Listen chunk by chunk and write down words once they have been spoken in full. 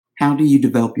do you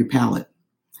develop your palate?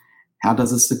 How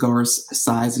does a cigar's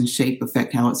size and shape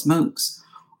affect how it smokes?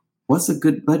 What's a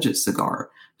good budget cigar?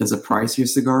 Does a pricier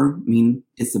cigar mean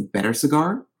it's a better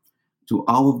cigar? Do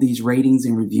all of these ratings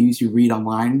and reviews you read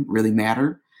online really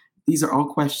matter? These are all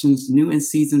questions new and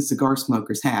seasoned cigar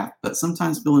smokers have, but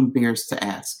sometimes feel embarrassed to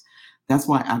ask. That's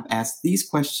why I've asked these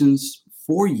questions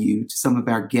for you to some of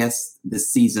our guests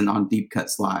this season on Deep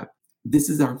Cuts Live. This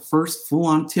is our first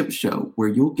full-on tip show where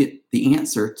you'll get the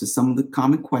answer to some of the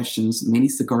common questions many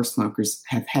cigar smokers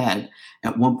have had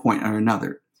at one point or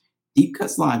another. Deep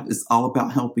Cuts Live is all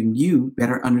about helping you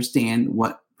better understand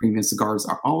what premium cigars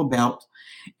are all about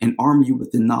and arm you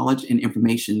with the knowledge and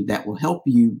information that will help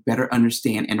you better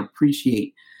understand and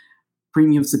appreciate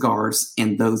premium cigars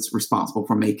and those responsible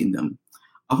for making them.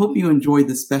 I hope you enjoyed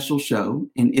this special show,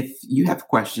 and if you have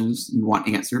questions you want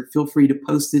answered, feel free to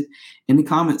post it in the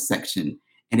comments section,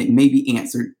 and it may be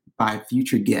answered by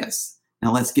future guests.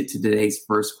 Now let's get to today's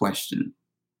first question.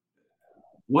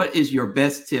 What is your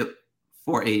best tip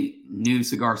for a new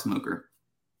cigar smoker?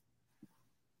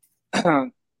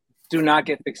 Do not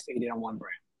get fixated on one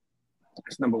brand.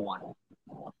 That's number one.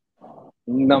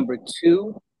 Number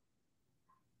two,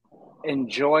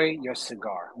 enjoy your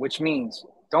cigar, which means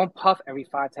don't puff every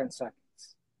 5-10 seconds.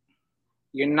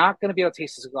 You're not going to be able to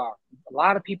taste a cigar. A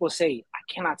lot of people say, I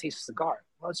cannot taste a cigar.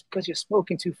 Well, it's because you're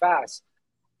smoking too fast.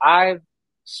 I've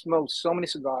smoked so many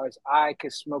cigars. I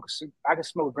could smoke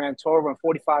a Grand Toro in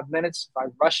 45 minutes if I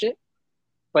rush it.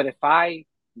 But if I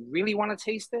really want to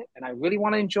taste it and I really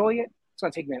want to enjoy it, it's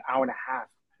going to take me an hour and a half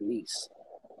at least,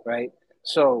 right?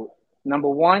 So number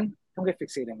one, don't get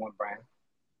fixated on one brand.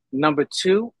 Number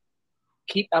two,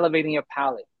 keep elevating your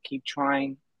palate. Keep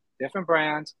trying different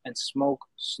brands and smoke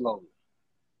slowly.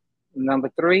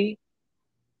 Number three,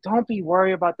 don't be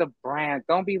worried about the brand.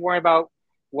 Don't be worried about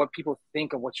what people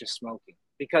think of what you're smoking.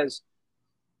 Because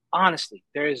honestly,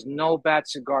 there is no bad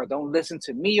cigar. Don't listen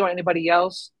to me or anybody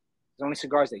else. There's only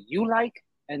cigars that you like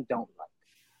and don't like.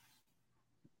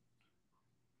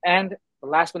 And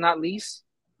last but not least,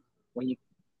 when you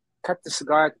cut the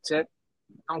cigar at the tip,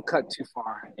 don't cut too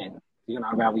far in. You're going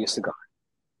to unravel your cigar.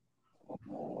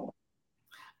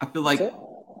 I feel like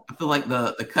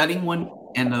the cutting one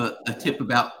and the tip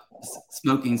about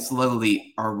smoking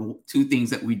slowly are two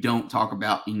things that we don't talk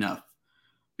about enough.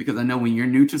 Because I know when you're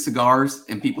new to cigars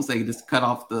and people say just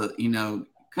cut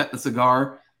the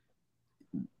cigar,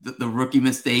 the rookie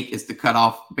mistake is to cut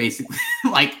off basically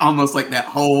like almost like that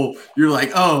whole, you're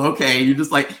like, oh, okay. You're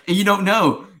just like, and you don't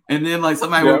know. And then like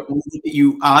somebody will look at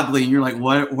you oddly and you're like,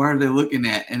 what are they looking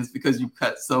at? And it's because you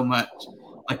cut so much.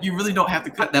 Like you really don't have to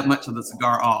cut that much of the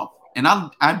cigar off. And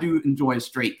I do enjoy a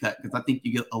straight cut because I think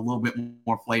you get a little bit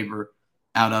more flavor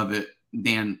out of it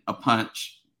than a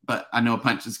punch. But I know a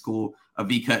punch is cool. A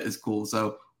V cut is cool.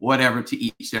 So whatever, to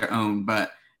each their own.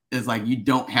 But it's like you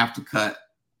don't have to cut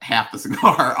half the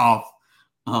cigar off.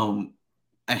 And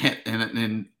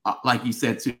like you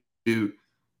said too,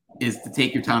 is to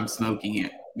take your time smoking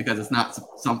it because it's not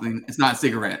a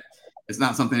cigarette. It's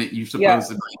not something that you're supposed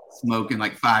to smoke in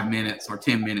like 5 minutes or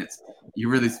 10 minutes.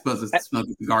 You're really supposed to smoke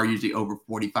a cigar usually over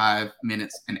 45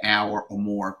 minutes, an hour or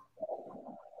more.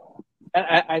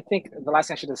 I think the last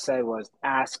thing I should have said was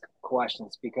ask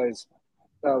questions, because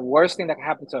the worst thing that can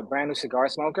happen to a brand new cigar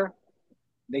smoker,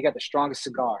 they get the strongest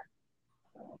cigar.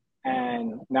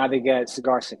 And now they get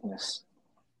cigar sickness,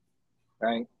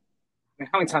 right? I mean,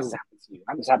 how many times has it happened to you?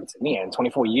 It's happened to me in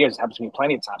 24 years. It happened to me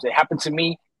plenty of times. It happened to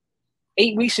me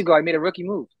 8 weeks ago. I made a rookie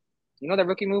move. You know what that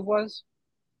rookie move was?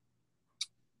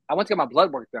 I went to get my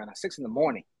blood work done at 6 in the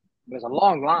morning. There's a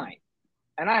long line.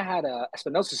 And I had a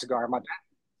Espinosa cigar in my back.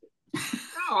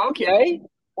 Oh, okay.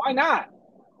 Why not?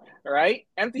 All right.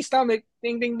 Empty stomach.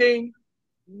 Ding, ding, ding.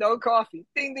 No coffee.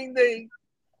 Ding, ding, ding.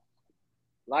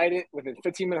 Light it within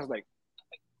 15 minutes. Like,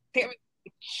 damn it.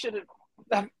 Should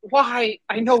have. Why?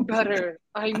 I know better.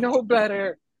 I know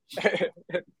better.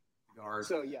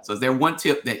 So is there one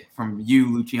tip that from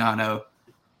you, Luciano,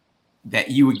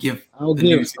 that you would give the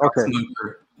new cigar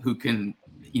smoker who can,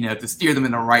 to steer them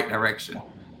in the right direction?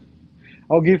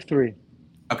 I'll give 3.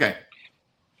 Okay.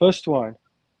 First one,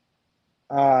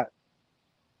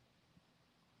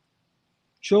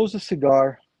 chose a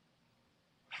cigar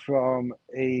from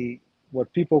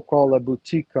what people call a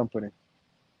boutique company.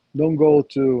 Don't go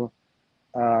to,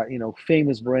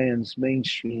 famous brands,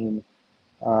 mainstream.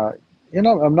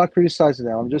 I'm not criticizing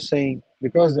them. I'm just saying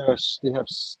because they have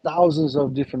thousands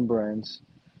of different brands.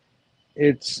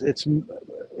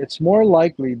 It's more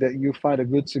likely that you find a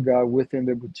good cigar within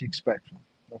the boutique spectrum.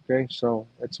 Okay, so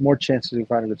it's more chances you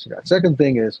find a good cigar. Second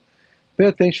thing is pay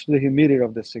attention to the humidity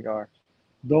of the cigar.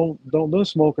 Don't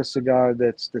smoke a cigar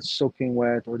that's soaking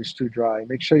wet or is too dry.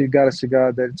 Make sure you got a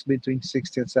cigar that's between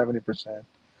 60 and 70%.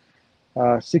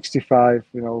 65,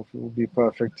 will be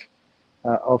perfect,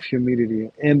 of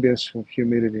humidity, ambient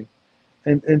humidity.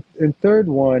 And third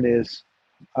one is,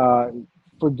 uh,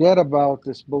 forget about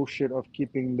this bullshit of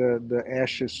keeping the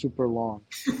ashes super long.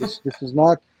 This is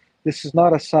not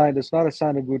a sign. It's not a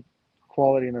sign of good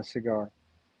quality in a cigar.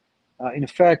 In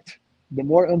fact, the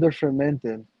more under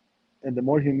fermented and the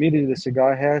more humidity the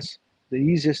cigar has, the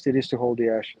easiest it is to hold the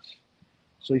ashes.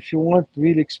 So if you want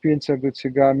really experience a good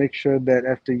cigar, make sure that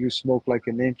after you smoke like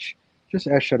an inch, just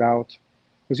ash it out.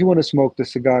 Because you want to smoke the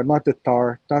cigar, not the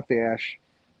tar, not the ash.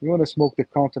 You want to smoke the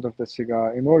content of the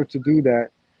cigar. In order to do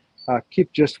that,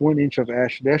 keep just 1 inch of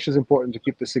ash. The ash is important to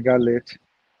keep the cigar lit,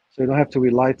 so you don't have to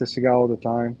relight the cigar all the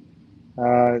time.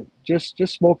 Just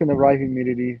smoke in the right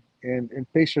humidity and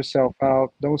pace yourself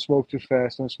out. Don't smoke too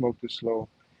fast. Don't smoke too slow,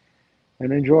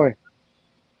 and enjoy.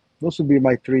 Those would be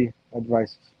my 3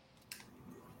 advices.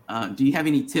 Do you have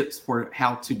any tips for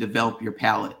how to develop your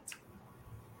palate?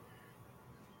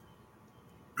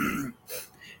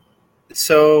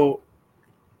 So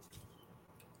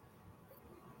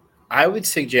I would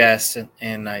suggest,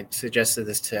 and I suggested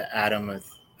this to Adam with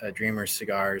Dreamer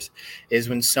Cigars, is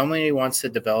when somebody wants to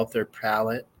develop their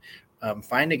palate,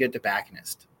 find a good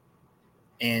tobacconist.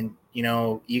 And,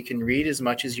 you can read as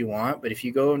much as you want, but if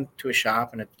you go into a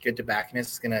shop and a good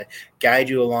tobacconist is going to guide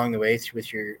you along the way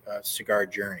with your cigar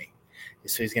journey.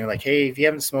 So he's going to like, hey, if you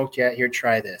haven't smoked yet, here,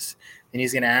 try this. Then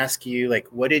he's going to ask you, like,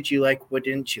 what did you like? What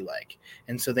didn't you like?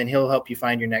 And so then he'll help you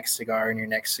find your next cigar and your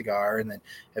next cigar. And then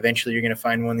eventually you're going to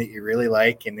find one that you really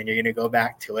like. And then you're going to go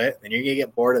back to it. Then you're going to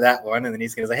get bored of that one. And then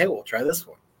he's going to say, hey, we'll try this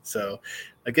one. So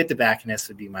a good tobacconist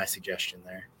would be my suggestion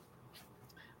there.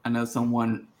 I know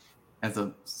someone, as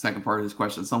a second part of this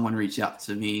question, someone reached out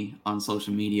to me on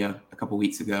social media a couple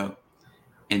weeks ago,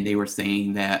 and they were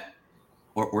saying that,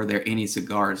 or were there any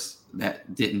cigars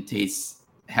that didn't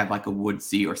have like a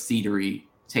woodsy or cedary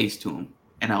taste to them?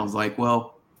 And I was like,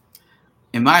 well,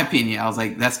 in my opinion, I was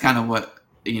like, that's kind of what,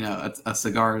 a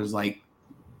cigar is like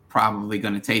probably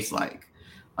going to taste like.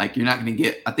 Like, you're not going to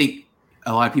get, I think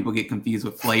a lot of people get confused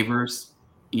with flavors,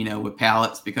 with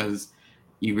palates, because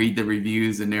you read the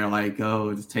reviews and they're like, oh,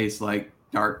 it tastes like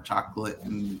dark chocolate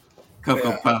and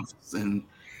Cocoa Puffs and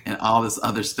all this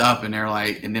other stuff. And they're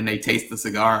like, and then they taste the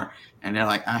cigar and they're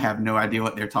like, I have no idea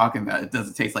what they're talking about. It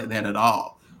doesn't taste like that at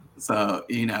all. So,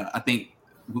 I think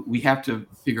we have to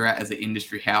figure out as an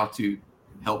industry how to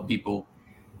help people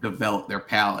develop their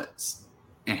palates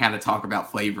and how to talk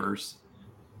about flavors,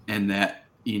 and that,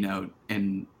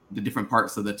 and the different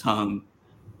parts of the tongue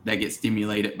that get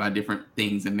stimulated by different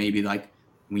things. And maybe like,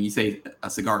 when you say a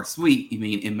cigar is sweet, you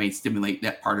mean it may stimulate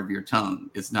that part of your tongue.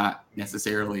 It's not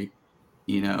necessarily,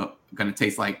 going to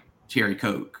taste like cherry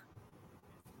Coke.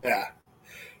 Yeah.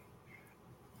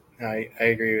 I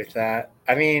agree with that.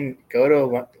 I mean,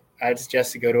 I'd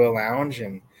suggest to go to a lounge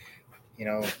and,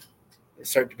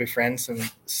 start to befriend some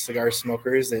cigar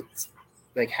smokers that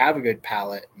like have a good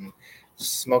palate, and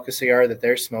smoke a cigar that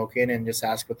they're smoking and just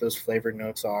ask what those flavored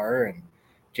notes are and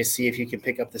just see if you can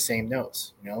pick up the same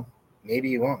notes, Maybe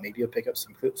you won't. Maybe you'll pick up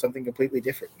something completely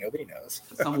different. Nobody knows.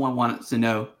 Someone wanted to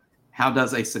know, how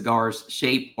does a cigar's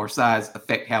shape or size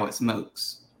affect how it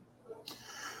smokes?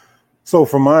 So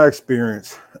from my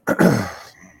experience,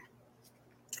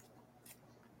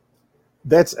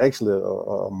 that's actually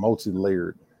a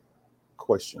multi-layered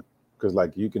question, because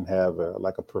like you can have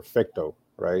a perfecto,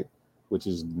 right, which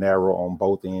is narrow on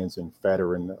both ends and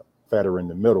fatter in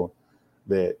the middle.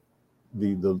 That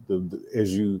the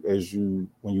as you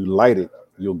when you light it,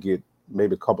 you'll get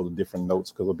maybe a couple of different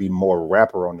notes because it'll be more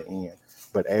wrapper on the end.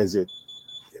 But as it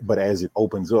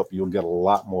opens up, you'll get a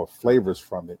lot more flavors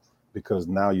from it, because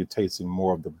now you're tasting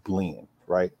more of the blend,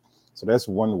 right? So that's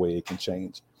one way it can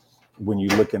change. When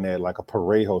you're looking at like a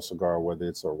Parejo cigar, whether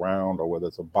it's a round or whether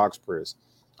it's a box press,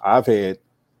 I've had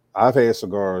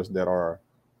cigars that are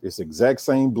this exact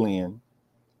same blend,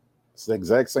 it's the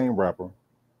exact same wrapper,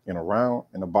 in a round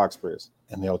and a box press,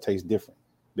 and they'll taste different,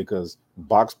 because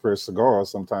box press cigars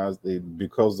sometimes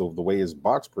because of the way it's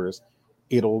box press,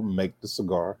 it'll make the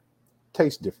cigar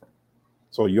taste different.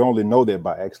 So you only know that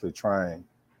by actually trying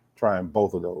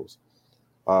both of those.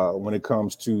 When it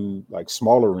comes to like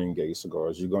smaller ring gauge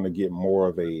cigars, you're going to get more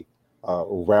of a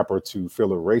wrapper to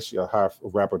filler ratio, high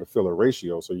wrapper to filler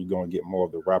ratio. So you're going to get more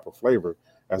of the wrapper flavor,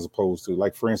 as opposed to,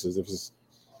 like, for instance,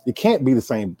 it can't be the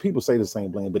same. People say the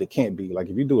same blend, but it can't be. Like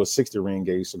if you do a 60 ring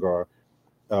gauge cigar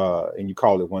and you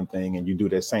call it one thing, and you do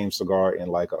that same cigar in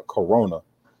like a Corona,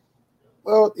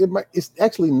 well, it's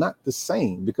actually not the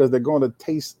same, because they're going to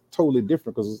taste totally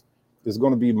different, because it's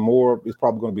going to be more. It's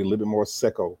probably going to be a little bit more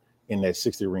seco in that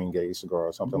 60 ring gauge cigar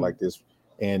or something like this.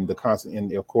 And the constant,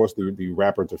 and of course, the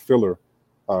wrapper to filler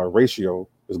ratio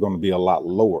is going to be a lot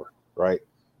lower, right?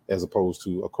 As opposed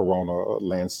to a Corona, a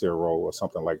Lancero, or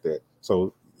something like that.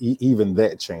 So even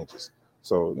that changes.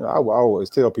 So I always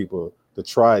tell people to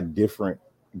try different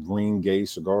ring gauge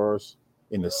cigars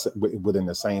within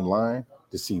the same line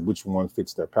to see which one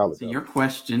fits their palate. So your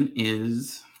question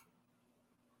is,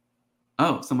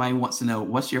 somebody wants to know,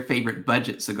 what's your favorite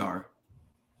budget cigar?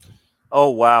 Oh,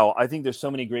 wow. I think there's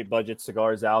so many great budget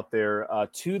cigars out there.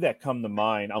 Two that come to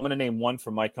mind. I'm going to name one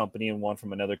from my company and one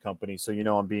from another company. So,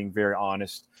 I'm being very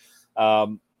honest.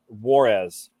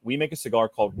 Juarez. We make a cigar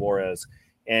called Juarez.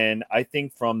 And I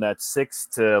think from that $6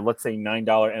 to, let's say, $9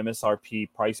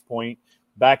 MSRP price point,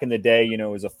 back in the day, it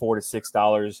was a $4 to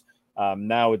 $6.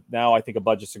 Now I think a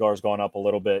budget cigar has gone up a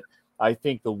little bit. I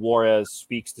think the Juarez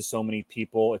speaks to so many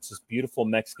people. It's this beautiful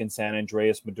Mexican San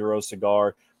Andreas Maduro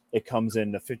cigar. It comes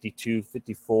in the 52,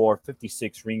 54,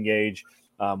 56 ring gauge.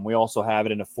 We also have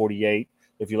it in a 48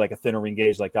 if you like a thinner ring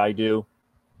gauge like I do.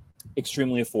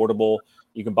 Extremely affordable.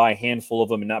 You can buy a handful of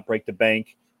them and not break the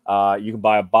bank. You can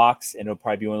buy a box, and it'll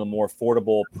probably be one of the more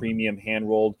affordable, premium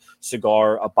hand-rolled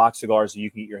box cigars that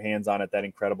you can get your hands on at that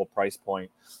incredible price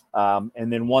point.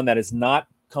 And then one that has not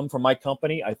come from my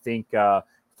company, I think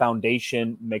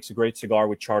Foundation makes a great cigar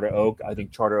with Charter Oak. I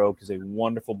think Charter Oak is a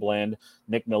wonderful blend.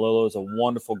 Nick Melillo is a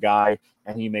wonderful guy,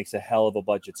 and he makes a hell of a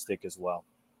budget stick as well.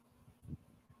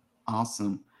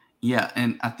 Awesome. Yeah,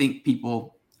 and I think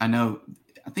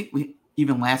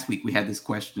even last week we had this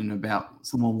question about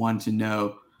someone wanting to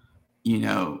know,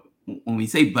 when we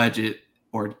say budget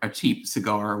or a cheap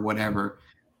cigar or whatever,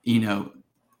 in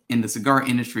the cigar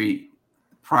industry,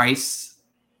 price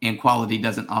and quality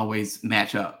doesn't always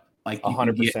match up. Like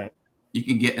 100%. You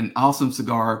can get an awesome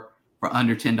cigar for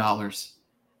under $10,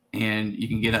 and you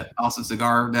can get an awesome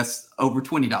cigar that's over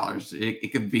 $20.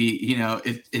 It could be,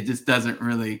 it just doesn't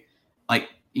really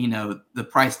the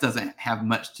price doesn't have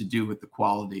much to do with the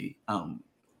quality. And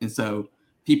so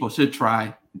people should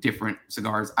try different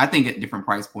cigars, I think, at different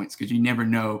price points, because you never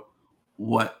know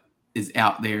what is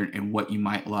out there and what you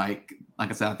might like. Like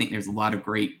I said, I think there's a lot of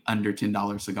great under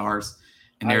 $10 cigars,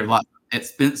 and there are a lot of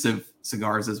expensive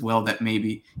cigars as well that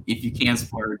maybe if you can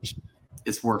splurge,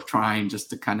 it's worth trying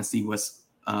just to kind of see what's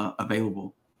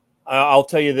available. I'll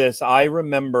tell you this. I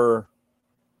remember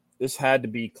this had to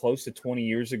be close to 20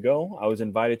 years ago. I was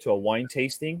invited to a wine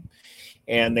tasting,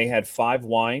 and they had 5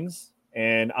 wines.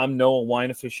 And I'm no wine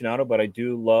aficionado, but I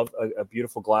do love a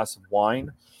beautiful glass of wine.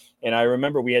 And I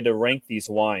remember we had to rank these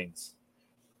wines.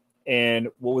 And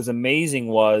what was amazing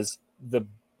was the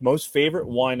most favorite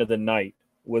wine of the night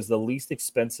was the least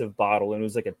expensive bottle. And it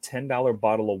was like a $10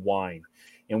 bottle of wine.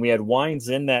 And we had wines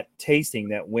in that tasting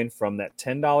that went from that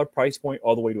 $10 price point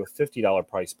all the way to a $50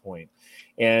 price point.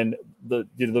 And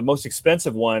the most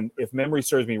expensive one, if memory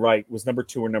serves me right, was number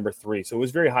 2 or number 3. So it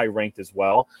was very high ranked as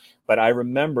well. But I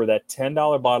remember that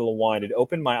 $10 bottle of wine, it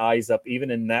opened my eyes up,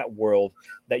 even in that world,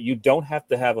 that you don't have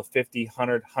to have a $50,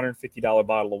 $100, $150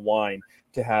 bottle of wine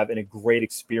to have a great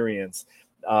experience.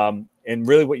 And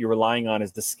really what you're relying on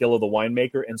is the skill of the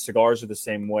winemaker, and cigars are the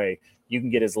same way. You can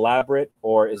get as elaborate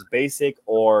or as basic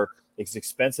or as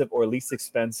expensive or least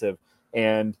expensive.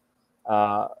 And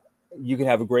you can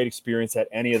have a great experience at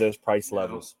any of those price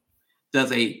levels.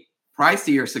 Does a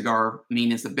pricier cigar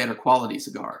mean it's a better quality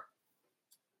cigar?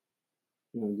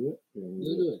 You want to do it?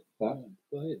 You do it.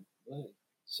 Go ahead.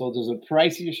 So does a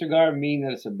pricier cigar mean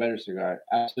that it's a better cigar?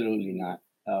 Absolutely not.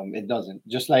 It doesn't.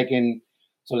 Just like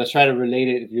so let's try to relate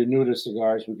it. If you're new to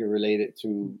cigars, we can relate it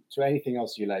to anything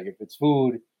else you like. If it's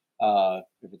food,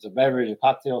 if it's a beverage, a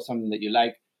cocktail, something that you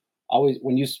like. Always,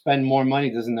 when you spend more money,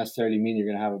 doesn't necessarily mean you're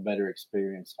going to have a better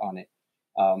experience on it.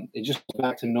 It just goes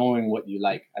back to knowing what you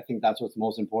like. I think that's what's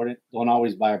most important. Don't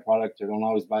always buy a product, or don't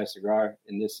always buy a cigar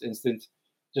in this instance.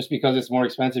 Just because it's more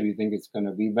expensive, you think it's going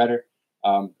to be better.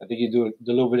 I think you do a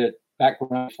little bit of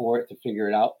background for it to figure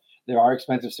it out. There are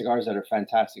expensive cigars that are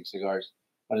fantastic cigars,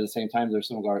 but at the same time, there's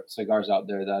some cigars out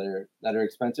there that are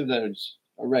expensive that are just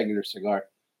a regular cigar.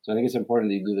 So I think it's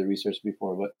important that you do the research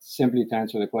before. But simply to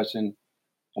answer the question,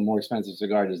 a more expensive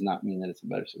cigar does not mean that it's a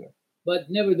better cigar. But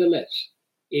nevertheless,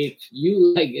 if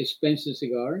you like expensive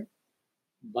cigar,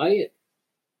 buy it.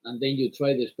 And then you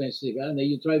try the expensive cigar, and then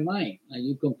you try mine. And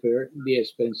you compare the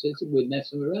expenses with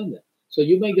Nestor Miranda. So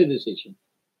you make the decision.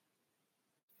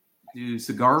 Do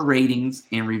cigar ratings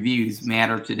and reviews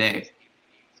matter today?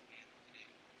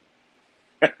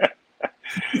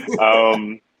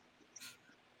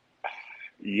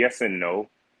 Yes and no.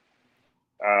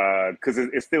 Because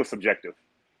it's still subjective.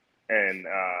 And,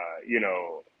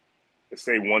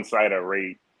 say one side I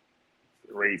rate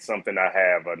something, I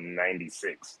have a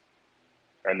 96,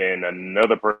 and then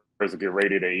another person get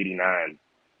rated at 89.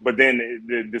 But then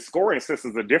the scoring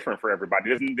systems are different for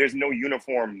everybody. There's no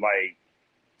uniform like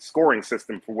scoring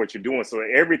system for what you're doing, so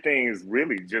everything is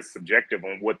really just subjective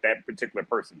on what that particular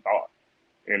person thought,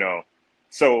 you know.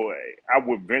 So I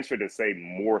would venture to say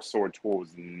more so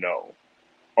towards no.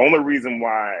 Only reason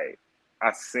why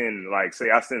I send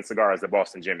cigars to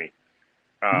Boston Jimmy,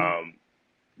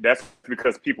 that's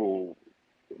because people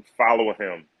follow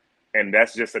him, and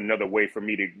that's just another way for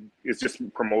me to. It's just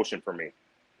promotion for me,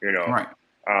 you know. Right.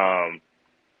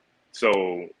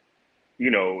 So, you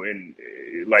know, and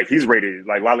like he's rated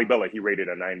like Lalibela, he rated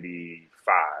a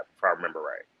 95 if I remember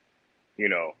right, you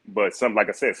know. But like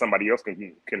I said, somebody else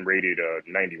can rate it a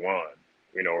 91,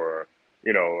 you know, or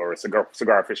a cigar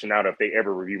aficionado. If they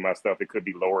ever review my stuff, it could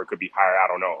be lower, it could be higher. I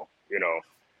don't know, you know.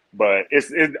 But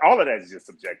it's all of that is just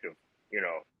subjective, you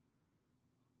know.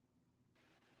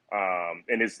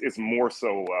 And it's more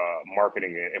so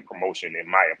marketing and promotion, in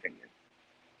my opinion.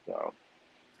 So,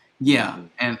 yeah,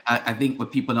 and I think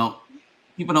what people don't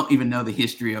even know the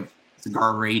history of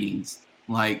cigar ratings.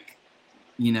 Like,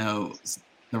 you know,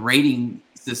 the rating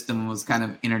system was kind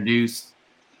of introduced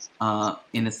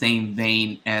in the same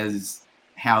vein as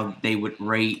how they would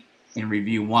rate and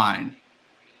review wine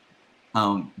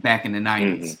back in the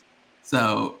 90s.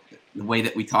 So the way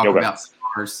that we talk about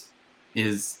cigars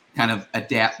is kind of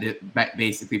adapted back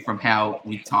basically from how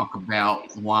we talk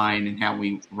about wine and how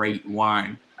we rate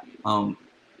wine.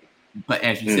 But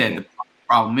as you said, the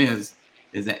problem is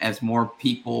that as more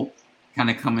people kind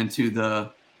of come into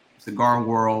the cigar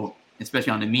world,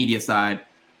 especially on the media side,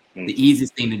 the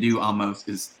easiest thing to do almost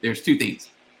is there's two things: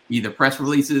 either press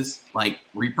releases, like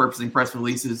repurposing press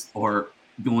releases, or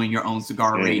doing your own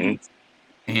cigar ratings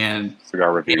and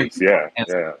cigar reviews. Yeah.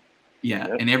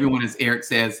 And everyone, as Aric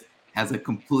says, has a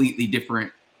completely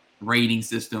different rating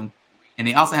system, and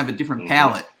they also have a different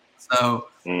palate. So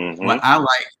what I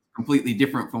like is completely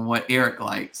different from what Aric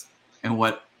likes and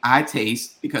what I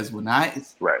taste, because when you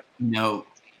know,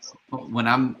 when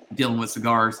I'm dealing with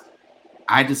cigars,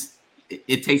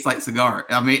 it tastes like cigar.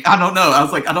 I mean, I don't know. I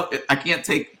was like, I can't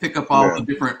pick up all the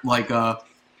different like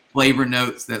flavor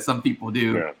notes that some people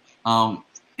do.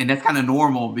 And that's kind of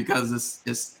normal because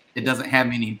it doesn't have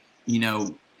any, you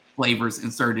know, flavors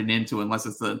inserted into it unless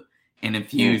it's an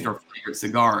infused or flavored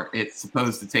cigar. It's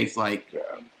supposed to taste like,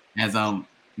 as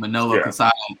Manolo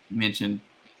Casado mentioned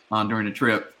during the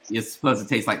trip, it's supposed to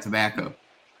taste like tobacco.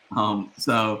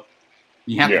 So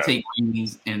you have to take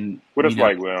these and what it's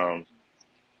like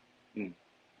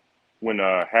when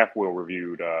Half Wheel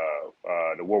reviewed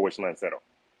the Warwick Lancetto.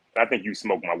 I think you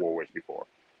smoked my Warwick before.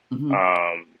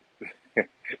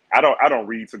 I don't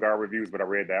read cigar reviews, but I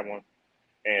read that one,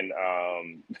 and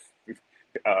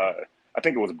I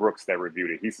think it was Brooks that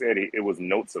reviewed it. He said it was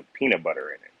notes of peanut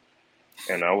butter in it,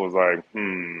 and I was like,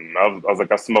 I was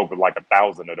like, I smoked like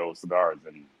 1,000 of those cigars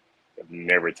and I've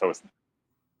never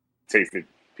tasted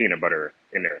peanut butter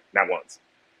in there, not once.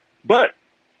 But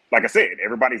like I said,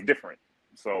 everybody's different.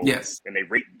 So and they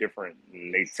rate different,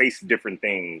 and they taste different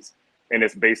things. And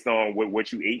it's based on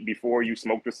what you ate before you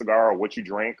smoked the cigar, or what you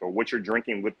drank, or what you're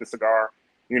drinking with the cigar.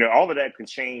 You know, all of that can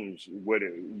change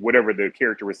whatever the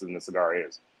characteristic in the cigar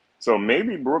is. So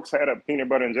maybe Brooks had a peanut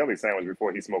butter and jelly sandwich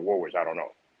before he smoked Warwick. I don't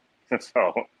know.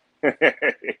 So, but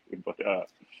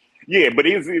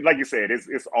it's like you said, it's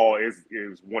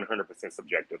 100%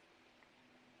 subjective.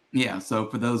 Yeah. So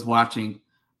for those watching,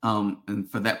 and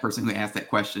for that person who asked that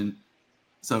question,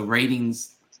 so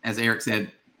ratings, as Aric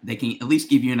said, they can at least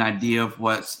give you an idea of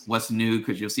what's new,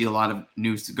 because you'll see a lot of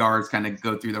new cigars kind of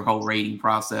go through their whole rating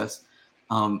process.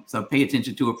 So pay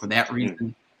attention to it for that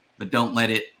reason, but don't let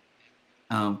it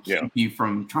keep you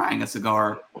from trying a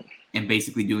cigar and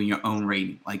basically doing your own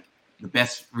rating. Like, the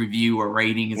best review or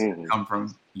rating is going to come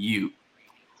from you.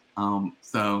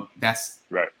 So that's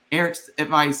Eric's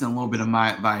advice and a little bit of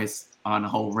my advice on the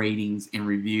whole ratings and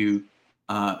review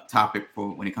topic for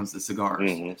when it comes to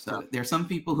cigars. So there are some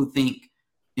people who think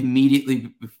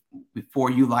immediately before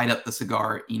you light up the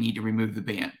cigar, you need to remove the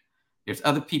band. There's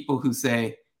other people who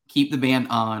say keep the band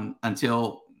on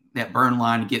until that burn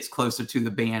line gets closer to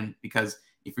the band, because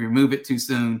if you remove it too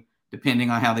soon, depending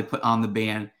on how they put on the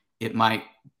band, it might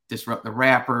disrupt the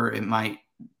wrapper, it might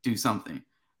do something.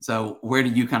 So where do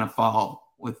you kind of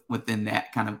fall within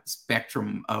that kind of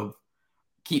spectrum of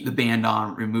keep the band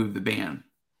on, remove the band?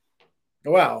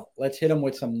 Well, let's hit them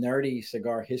with some nerdy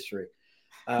cigar history.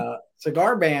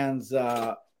 Cigar bands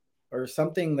are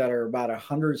something that are about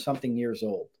 100-something years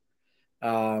old.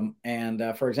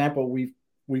 For example,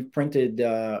 we've printed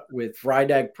with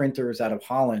Vrydag printers out of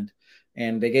Holland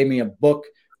and they gave me a book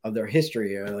of their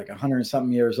history, like 100 and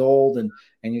something years old, and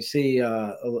you see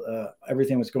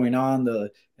everything was going on,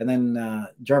 and then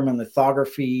German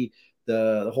lithography,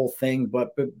 the whole thing.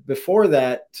 But before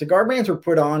that, cigar bands were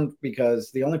put on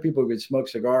because the only people who could smoke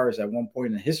cigars at one point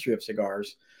in the history of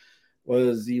cigars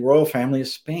was the royal family of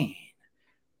Spain,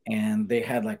 and they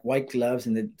had like white gloves,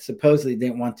 and they supposedly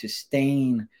didn't want to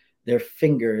stain their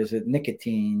fingers with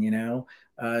nicotine,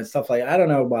 stuff like I don't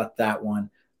know about that one,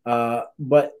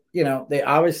 but they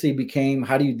obviously became,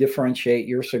 how do you differentiate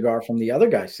your cigar from the other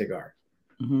guy's cigar?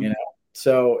 Mm-hmm.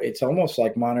 So it's almost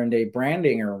like modern day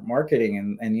branding or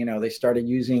marketing, and they started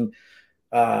using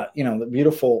the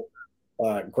beautiful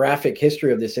graphic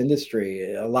history of this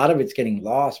industry. A lot of it's getting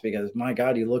lost because, my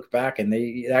God, you look back and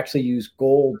they actually use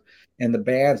gold in the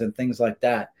bands and things like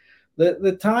that.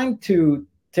 The time to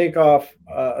take off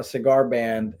a cigar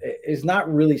band is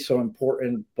not really so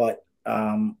important, but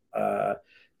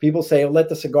people say, let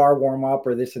the cigar warm up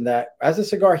or this and that. As the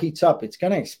cigar heats up, it's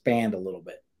going to expand a little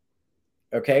bit.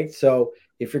 Okay, so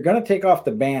if you're going to take off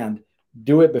the band,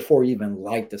 do it before you even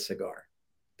light the cigar.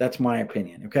 That's my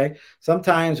opinion. Okay,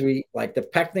 sometimes we like the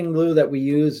pectin glue that we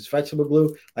use is vegetable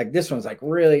glue. Like this one's like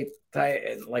really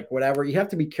tight, like whatever. You have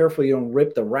to be careful you don't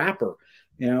rip the wrapper,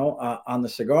 on the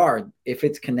cigar. If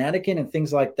it's Connecticut and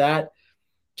things like that,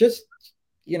 just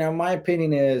my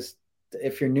opinion is,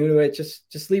 if you're new to it,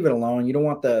 just leave it alone. You don't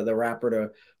want the wrapper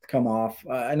to come off.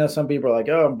 I know some people are like,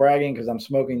 oh, I'm bragging because I'm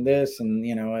smoking this, and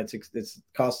it's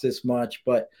cost this much,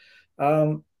 but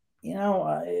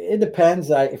it depends.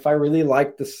 If I really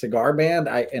like the cigar band,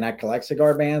 and I collect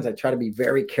cigar bands, I try to be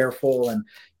very careful and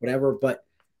whatever. But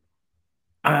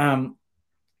I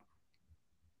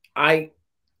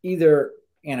either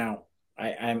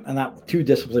I'm not too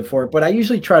disciplined for it, but I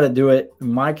usually try to do it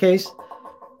in my case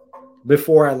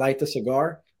before I light the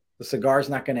cigar. The cigar is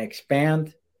not going to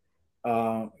expand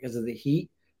because of the heat,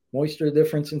 moisture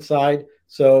difference inside.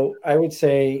 So I would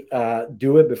say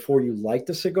do it before you light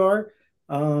the cigar.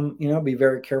 Be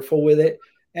very careful with it,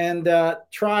 and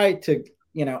try to,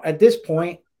 at this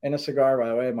point in a cigar, by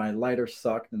the way, my lighter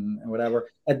sucked and whatever.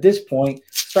 At this point,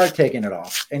 start taking it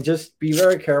off and just be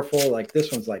very careful. Like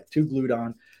this one's like too glued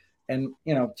on, and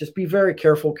just be very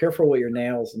careful with your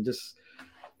nails, and just,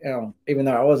 even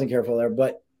though I wasn't careful there,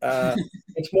 but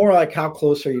it's more like how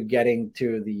close are you getting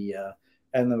to the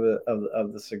end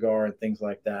of the cigar and things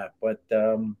like that. But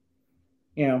I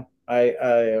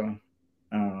don't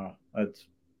know.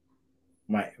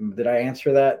 Did I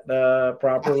answer that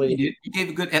properly? You gave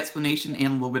a good explanation and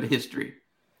a little bit of history.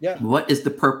 Yeah. What is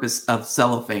the purpose of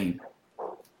cellophane?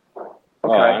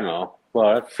 Oh, I don't know.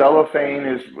 Well, cellophane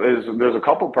is there's a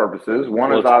couple purposes.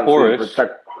 One is obviously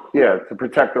to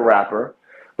protect the wrapper,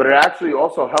 but it actually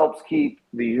also helps keep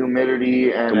the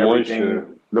humidity and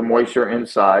the moisture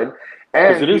inside.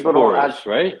 And it is porous,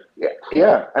 right?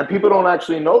 Yeah, and people don't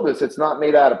actually know this. It's not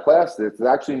made out of plastic. It's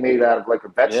actually made out of like a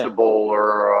vegetable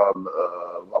or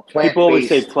a plant. People always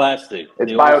say plastic.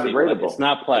 It's biodegradable. It's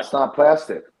not plastic. It's not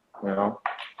plastic.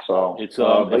 So it's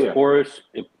porous.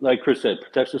 It, like Chris said,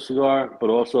 protects the cigar, but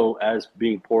also as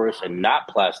being porous and not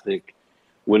plastic,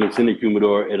 when it's in the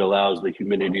humidor, it allows the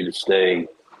humidity to stay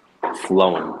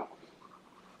flowing.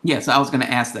 Yes, I was going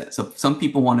to ask that. So some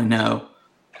people want to know,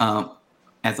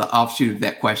 as an offshoot of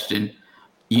that question,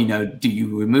 do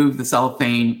you remove the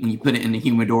cellophane when you put it in the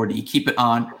humidor? Do you keep it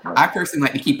on? I personally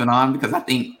like to keep it on because I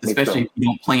think, especially if you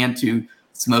don't plan to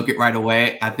smoke it right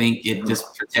away, I think it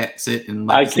just protects it.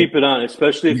 And I keep it on,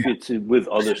 especially if it's with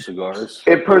other cigars.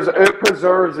 It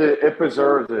preserves it. It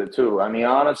preserves it too. I mean,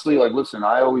 honestly, like, listen,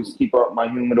 I always keep up my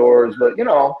humidors, but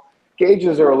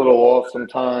gauges are a little off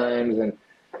sometimes, and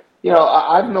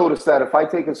I've noticed that if I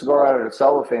take a cigar out of the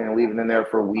cellophane and leave it in there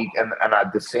for a week, and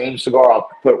the same cigar I'll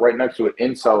put right next to it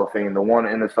in cellophane, the one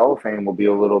in the cellophane will be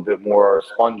a little bit more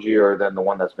spongier than the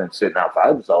one that's been sitting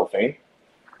outside the cellophane.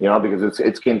 Because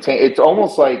it's contained. It's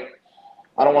almost like,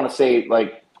 I don't want to say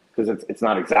like, because it's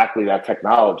not exactly that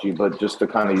technology, but just to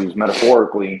kind of use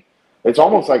metaphorically, it's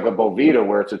almost like a Bovita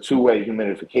where it's a two-way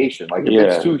humidification. Like if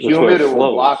it's too humid, it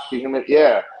will block the humidity.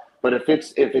 Yeah. But if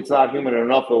it's not humid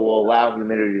enough, it will allow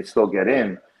humidity to still get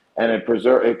in, and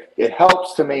it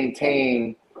helps to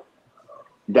maintain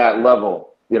that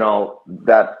level,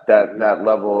 that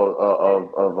level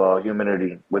of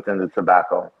humidity within the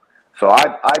tobacco. So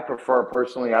I prefer,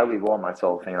 personally, I leave all my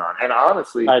cellophane on, and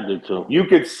honestly, I do too. You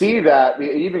could see that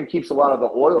it even keeps a lot of the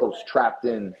oils trapped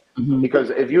in, because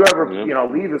if you ever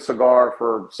leave a cigar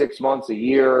for 6 months, a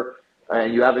year.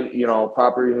 and you have it,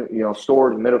 properly,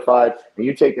 stored, humidified, and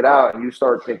you take it out and you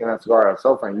start taking that cigar out of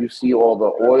cellophane, you see all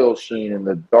the oil sheen in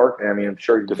the dark. I mean, I'm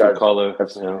sure you different guys color,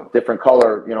 different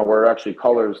color, where it actually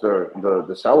colors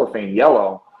the cellophane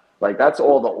yellow. Like that's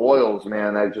all the oils,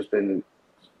 man, that have just been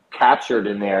captured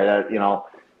in there, that,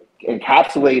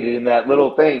 encapsulated in that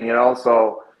little thing,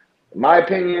 So in my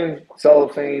opinion,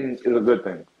 cellophane is a good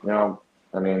thing,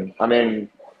 I mean,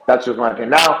 that's just my opinion.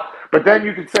 Now, but then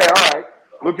you could say, all right,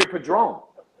 look at Padron.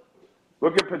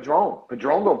 Look at Padron.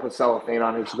 Padron don't put cellophane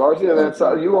on his cigars.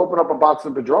 Yeah, you open up a box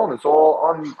of Padron, it's all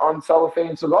on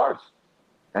cellophane cigars.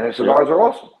 And his cigars are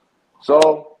awesome.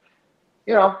 So,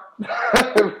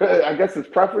 I guess it's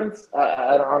preference.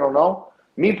 I don't know.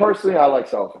 Me personally, I like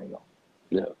cellophane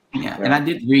though. Yeah, and I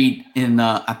did read in,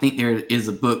 I think there is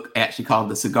a book actually called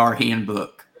the Cigar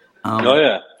Handbook.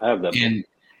 I have that and book.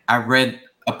 I read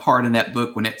a part in that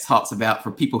book when it talks about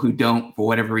for people who don't, for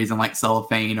whatever reason, like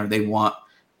cellophane, or they want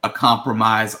a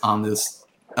compromise on this,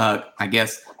 I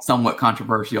guess, somewhat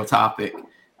controversial topic,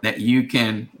 that you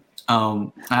can,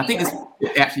 I think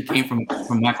it actually came from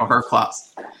Michael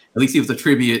Herklotz. At least he was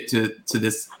attributed to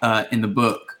this in the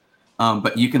book.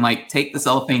 But you can like take the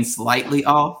cellophane slightly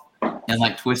off and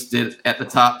like twist it at the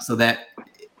top so that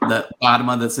the bottom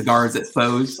of the cigar is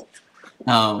exposed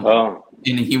in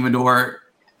the humidor.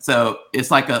 So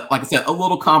it's like I said, a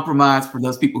little compromise for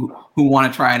those people who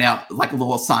want to try it out, like a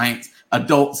little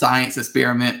adult science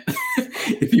experiment.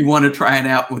 If you want to try it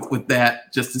out with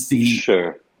that, just to see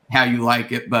how you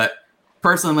like it. But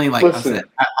personally, like I said,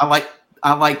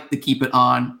 I like to keep it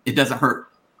on. It doesn't hurt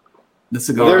the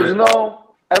cigar.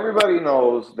 Everybody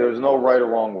knows there's no right or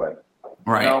wrong way.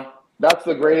 Right. That's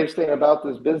the greatest thing about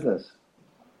this business.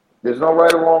 There's no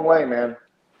right or wrong way, man.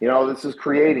 This is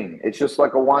creating. It's just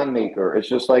like a winemaker. It's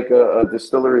just like a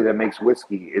distillery that makes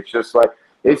whiskey. It's just like,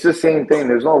 it's the same thing.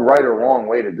 There's no right or wrong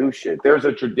way to do shit. There's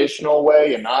a traditional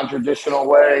way, a non-traditional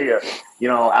way,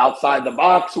 outside the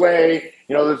box way.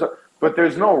 But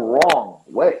there's no wrong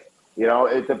way.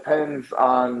 It depends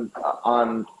on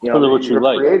what you're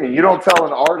creating. You don't tell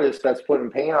an artist that's putting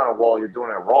paint on a wall you're doing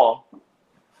it wrong.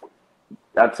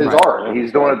 That's his art.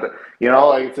 He's doing it.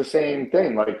 It's the same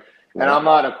thing. Like, and I'm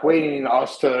not equating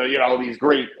us to these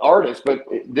great artists, but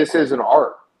this is an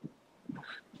art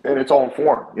in its own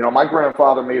form. My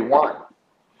grandfather made wine.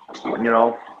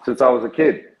 Since I was a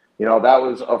kid. That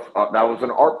was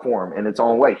an art form in its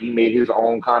own way. He made his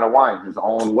own kind of wine, his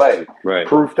own way. Right.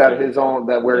 Proof that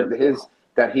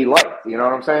that he liked. You know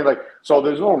what I'm saying? Like, so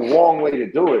there's no wrong way to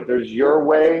do it. There's your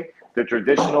way, the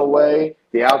traditional way,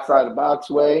 the outside the box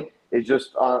way. It's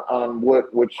just on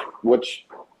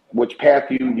which path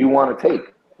you want to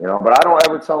take. But I don't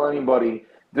ever tell anybody,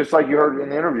 just like you heard in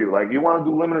the interview, like you want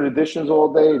to do limited editions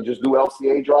all day, just do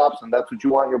LCA drops, and that's what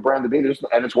you want your brand to be, and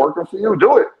it's working for you,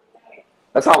 do it.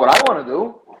 That's not what I want to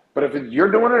do. But if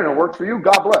you're doing it and it works for you,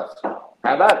 God bless.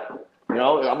 Have at it.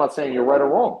 I'm not saying you're right or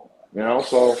wrong.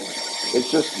 So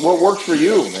it's just what works for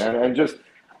you, man. And just,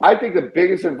 I think the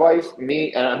biggest advice,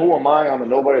 me, and who am I? I'm a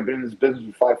nobody. I've been in this business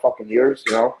for 5 fucking years,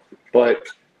 But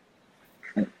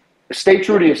stay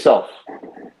true to yourself.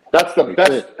 That's the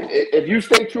best. If you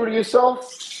stay true to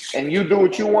yourself and you do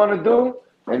what you want to do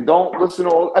and don't listen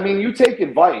to you take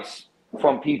advice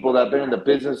from people that have been in the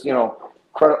business,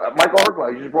 Mike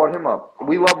Argla, you just brought him up.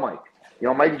 We love Mike.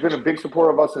 Mike's been a big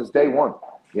supporter of us since day one.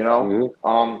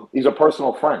 He's a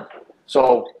personal friend.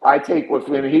 So I take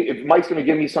if Mike's going to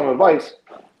give me some advice,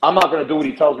 I'm not going to do what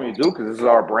he tells me to do because this is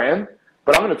our brand.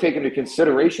 But I'm going to take into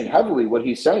consideration heavily what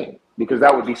he's saying because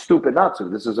that would be stupid not to.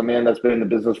 This is a man that's been in the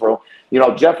business for,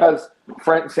 Jeff has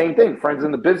same thing, friends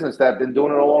in the business that have been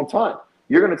doing it a long time.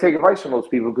 You're going to take advice from those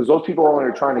people because those people are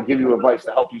only trying to give you advice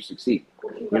to help you succeed.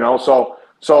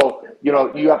 So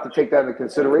you have to take that into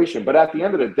consideration. But at the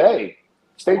end of the day,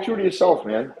 stay true to yourself,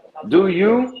 man. Do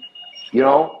you, it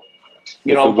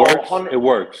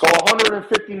works. Go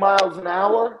 150 miles an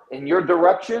hour in your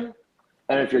direction.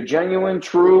 And if you're genuine,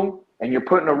 true, and you're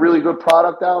putting a really good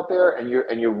product out there and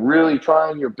you're really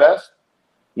trying your best,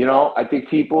 I think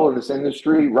people in this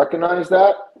industry recognize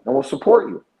that and will support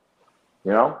you.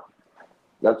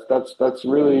 That's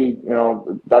really,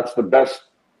 that's the best.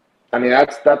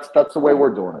 That's the way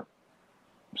we're doing it.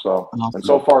 So, and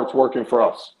so far it's working for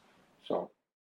us. So.